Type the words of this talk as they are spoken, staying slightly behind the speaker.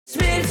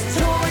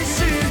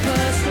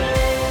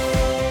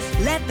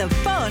the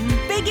fun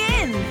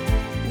begin.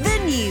 The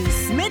new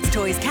Smith's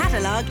Toys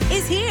catalogue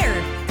is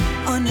here.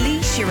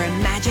 Unleash your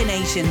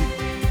imagination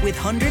with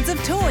hundreds of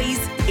toys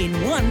in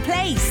one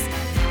place.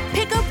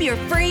 Pick up your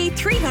free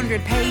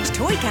 300-page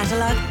toy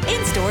catalogue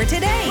in store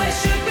today. Where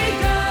should we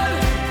go?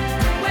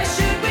 Where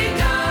should we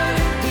go?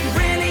 We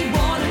really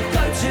want to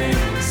go to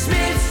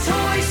Smith's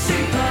Toy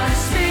Super.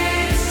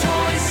 Smith's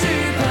Toy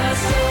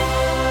Superstores.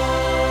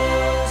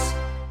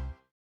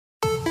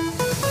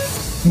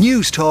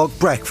 News Talk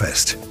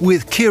Breakfast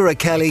with Ciara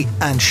Kelly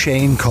and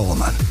Shane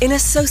Coleman. In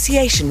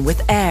association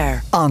with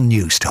AIR On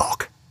News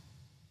Talk.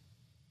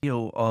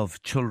 CEO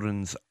of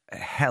Children's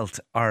Health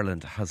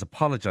Ireland has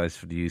apologised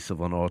for the use of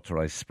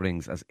unauthorised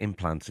springs as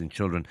implants in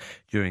children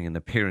during an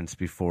appearance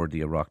before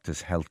the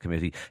Oireachtas Health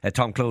Committee.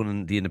 Tom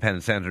Clonan, the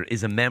independent senator,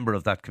 is a member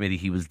of that committee.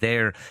 He was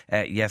there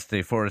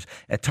yesterday for it.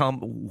 Tom,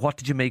 what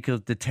did you make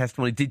of the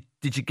testimony?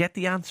 Did you get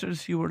the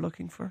answers you were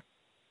looking for?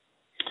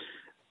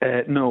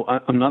 No,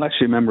 I'm not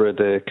actually a member of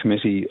the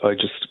committee. I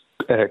just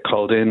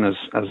called in as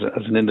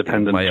an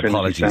independent. My Trinity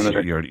apologies.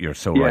 Senator. You're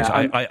so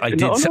right.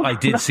 I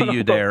did see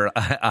you there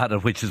at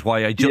it, which is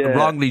why I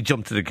wrongly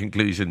jumped to the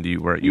conclusion you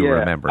were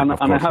a member. And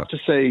I have to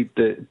say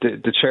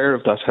the chair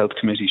of that health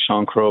committee,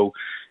 Sean Crowe,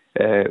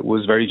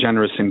 was very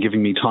generous in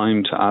giving me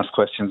time to ask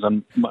questions,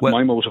 and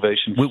my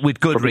motivation with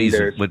good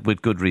reason.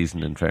 With good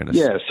reason, in fairness.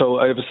 Yeah. So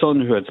I have a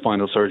son who had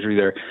spinal surgery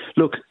there.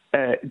 Look.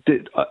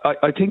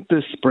 I think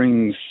the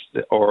springs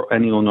or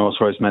any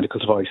unauthorised medical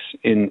device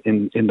in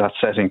that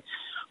setting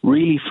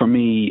really, for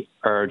me,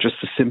 are just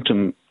a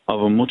symptom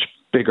of a much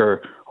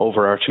bigger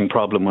overarching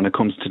problem when it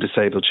comes to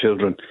disabled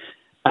children.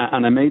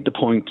 And I made the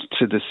point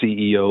to the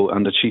CEO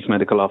and the Chief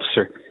Medical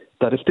Officer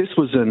that if this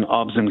was an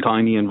obs and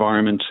gynae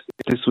environment,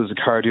 if this was a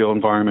cardio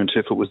environment,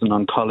 if it was an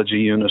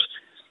oncology unit,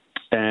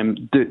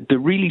 the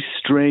really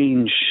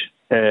strange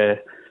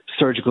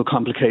surgical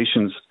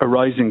complications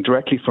arising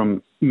directly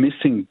from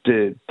missing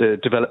the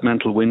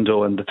developmental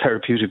window and the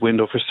therapeutic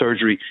window for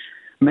surgery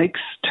makes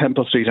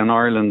Temple Street and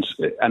Ireland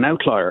an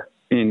outlier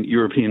in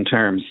European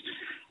terms.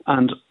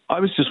 And I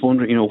was just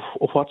wondering,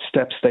 what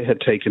steps they had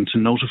taken to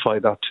notify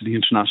that to the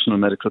international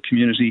medical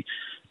community,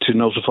 to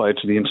notify it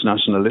to the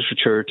international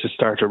literature, to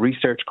start a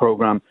research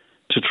program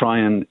to try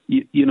and,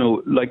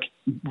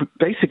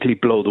 basically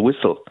blow the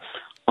whistle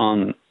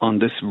on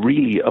this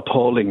really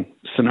appalling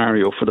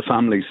scenario for the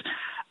families.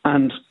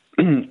 And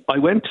I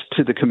went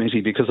to the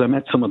committee because I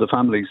met some of the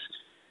families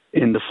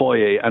in the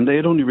foyer, and they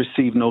had only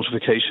received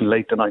notification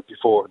late the night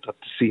before that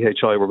the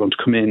CHI were going to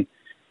come in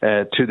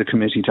to the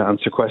committee to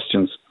answer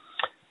questions.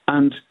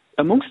 And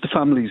amongst the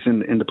families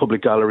in the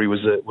public gallery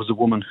was a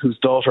woman whose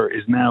daughter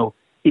is now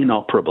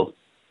inoperable.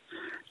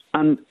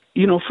 And,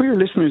 for your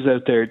listeners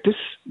out there, this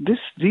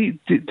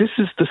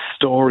is the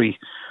story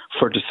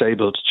for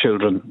disabled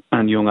children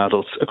and young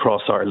adults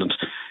across Ireland.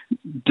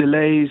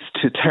 Delays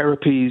to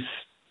therapies,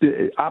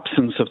 the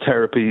absence of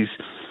therapies,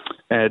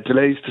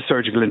 delays to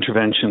surgical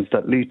interventions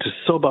that lead to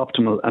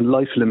suboptimal and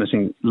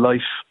life-limiting,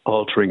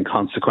 life-altering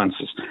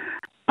consequences.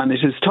 And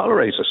it is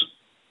tolerated.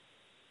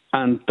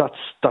 And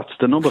that's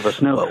the nub of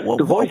it. Now,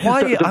 why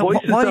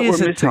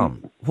is it,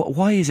 Tom?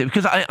 Why is it?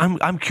 Because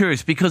I'm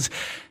curious, because,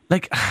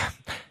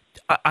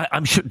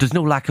 I'm sure there's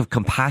no lack of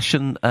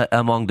compassion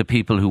among the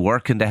people who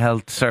work in the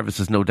health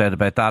services, no doubt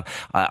about that.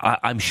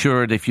 I'm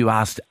sure that if you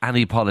asked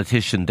any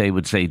politician, they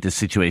would say this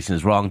situation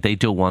is wrong. They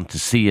don't want to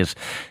see it.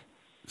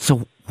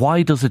 So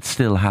why does it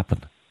still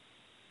happen?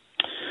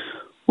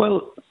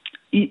 Well,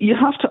 you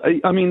have to,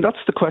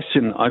 that's the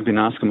question I've been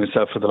asking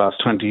myself for the last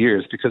 20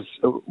 years, because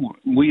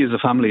we as a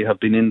family have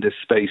been in this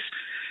space.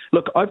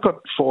 Look, I've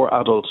got four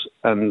adult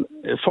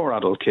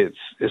kids,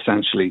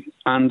 essentially,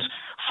 and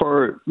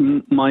for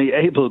my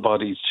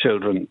able-bodied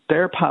children,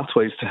 their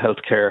pathways to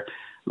healthcare,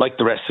 like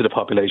the rest of the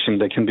population,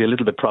 they can be a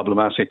little bit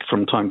problematic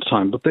from time to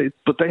time, but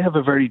they have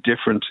a very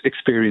different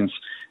experience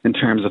in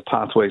terms of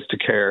pathways to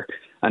care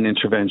and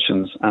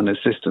interventions and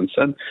assistance.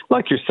 And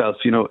like yourself,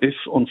 if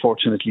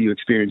unfortunately you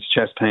experience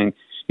chest pain,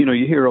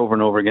 you hear over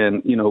and over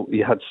again,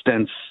 you had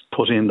stents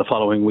put in the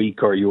following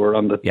week, or you were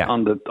on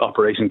the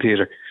operating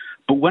theatre.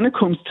 But when it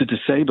comes to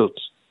disabled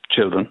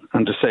children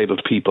and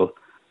disabled people,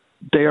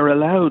 they are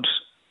allowed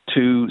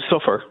to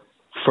suffer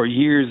for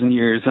years and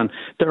years. And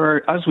there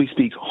are, as we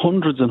speak,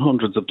 hundreds and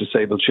hundreds of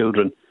disabled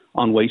children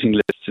on waiting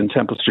lists in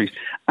Temple Street.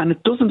 And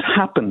it doesn't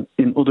happen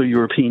in other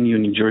European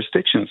Union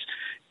jurisdictions.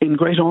 In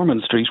Great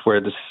Ormond Street,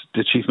 where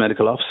the Chief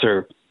Medical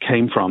Officer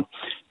came from,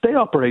 they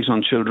operate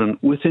on children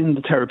within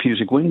the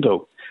therapeutic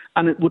window.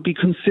 And it would be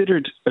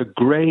considered a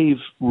grave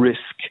risk,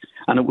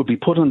 and it would be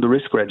put on the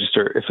risk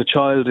register if a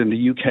child in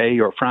the UK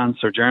or France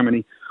or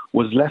Germany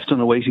was left on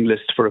a waiting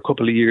list for a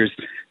couple of years,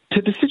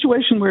 to the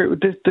situation where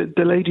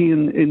the lady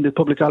in the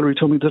public gallery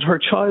told me that her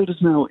child is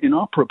now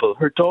inoperable.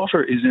 Her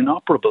daughter is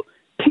inoperable.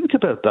 Think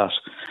about that.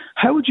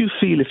 How would you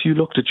feel if you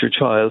looked at your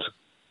child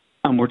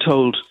and were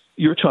told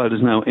your child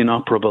is now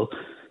inoperable,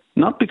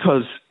 not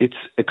because it's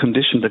a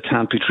condition that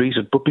can't be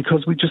treated, but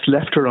because we just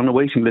left her on a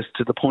waiting list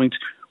to the point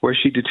where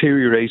she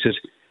deteriorated?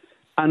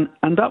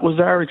 And that was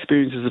our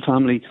experience as a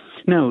family.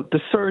 Now, the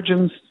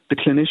surgeons, the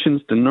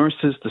clinicians, the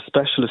nurses, the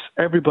specialists,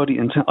 everybody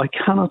in town, I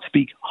cannot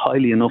speak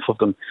highly enough of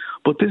them,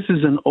 but this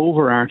is an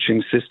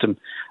overarching system.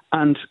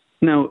 And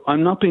now,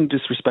 I'm not being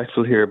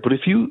disrespectful here, but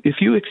if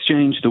you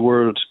exchange the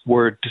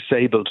word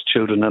disabled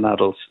children and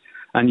adults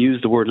and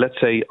use the word, let's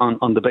say,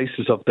 on the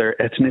basis of their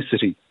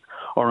ethnicity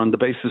or on the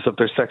basis of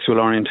their sexual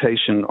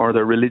orientation or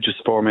their religious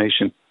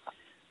formation,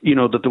 you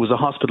know, that there was a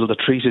hospital that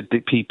treated the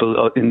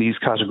people in these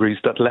categories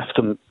that left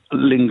them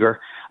linger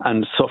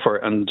and suffer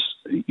and,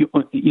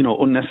 you know,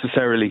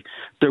 unnecessarily,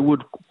 there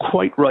would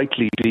quite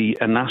rightly be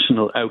a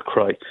national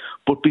outcry.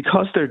 But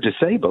because they're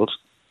disabled,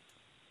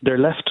 they're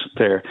left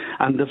there.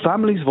 And the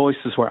families'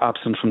 voices were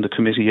absent from the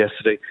committee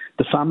yesterday.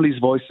 The families'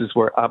 voices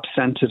were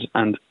absented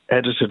and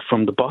edited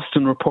from the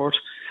Boston report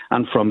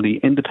and from the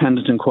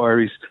independent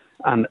inquiries.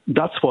 And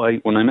that's why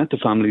when I met the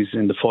families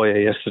in the foyer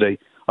yesterday,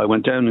 I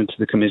went down into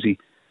the committee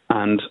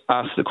and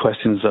asked the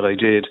questions that I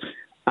did.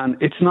 And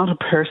it's not a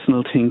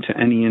personal thing to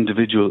any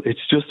individual.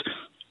 It's just,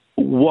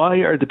 why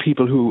are the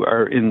people who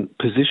are in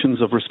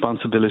positions of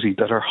responsibility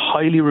that are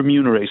highly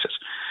remunerated,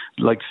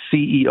 like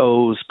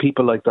CEOs,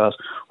 people like that,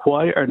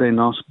 why are they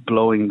not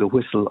blowing the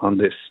whistle on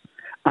this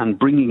and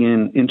bringing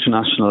in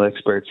international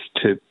experts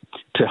to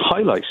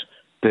highlight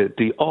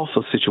the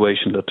awful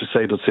situation that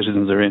disabled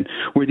citizens are in?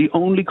 We're the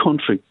only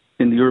country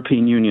in the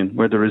European Union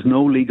where there is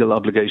no legal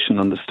obligation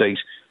on the state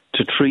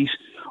to treat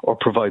or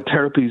provide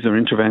therapies or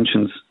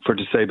interventions for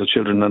disabled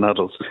children and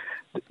adults.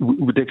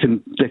 They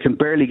can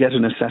barely get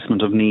an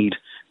assessment of need,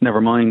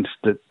 never mind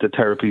the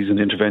therapies and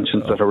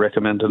interventions that are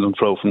recommended and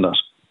flow from that.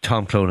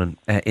 Tom Clonan,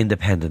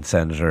 independent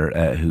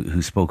senator,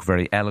 who spoke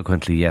very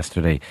eloquently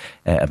yesterday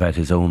about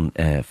his own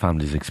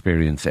family's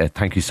experience.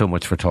 Thank you so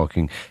much for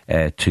talking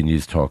to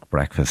News Talk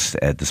Breakfast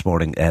this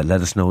morning.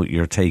 Let us know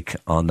your take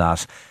on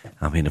that.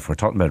 I mean, if we're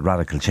talking about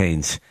radical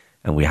change,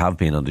 and we have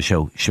been on the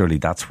show, surely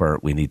that's where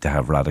we need to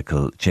have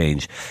radical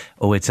change.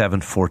 087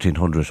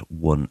 1400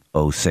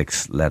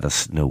 106. Let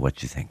us know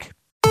what you think.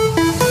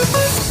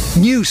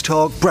 News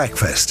Talk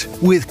Breakfast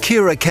with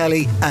Ciara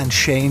Kelly and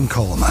Shane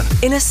Coleman.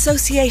 In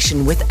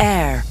association with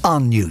AIR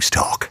On News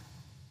Talk.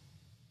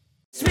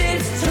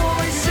 Smith's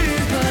Toy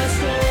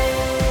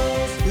Superstores.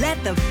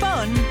 Let the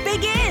fun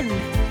begin.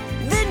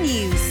 The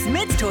new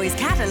Smith's Toys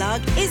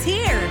catalogue is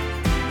here.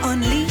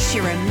 Unleash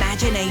your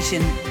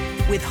imagination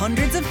with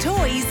hundreds of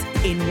toys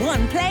in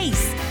one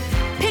place.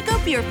 Pick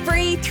up your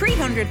free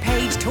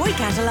 300-page toy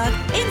catalogue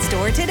in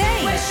store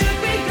today. Where should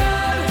we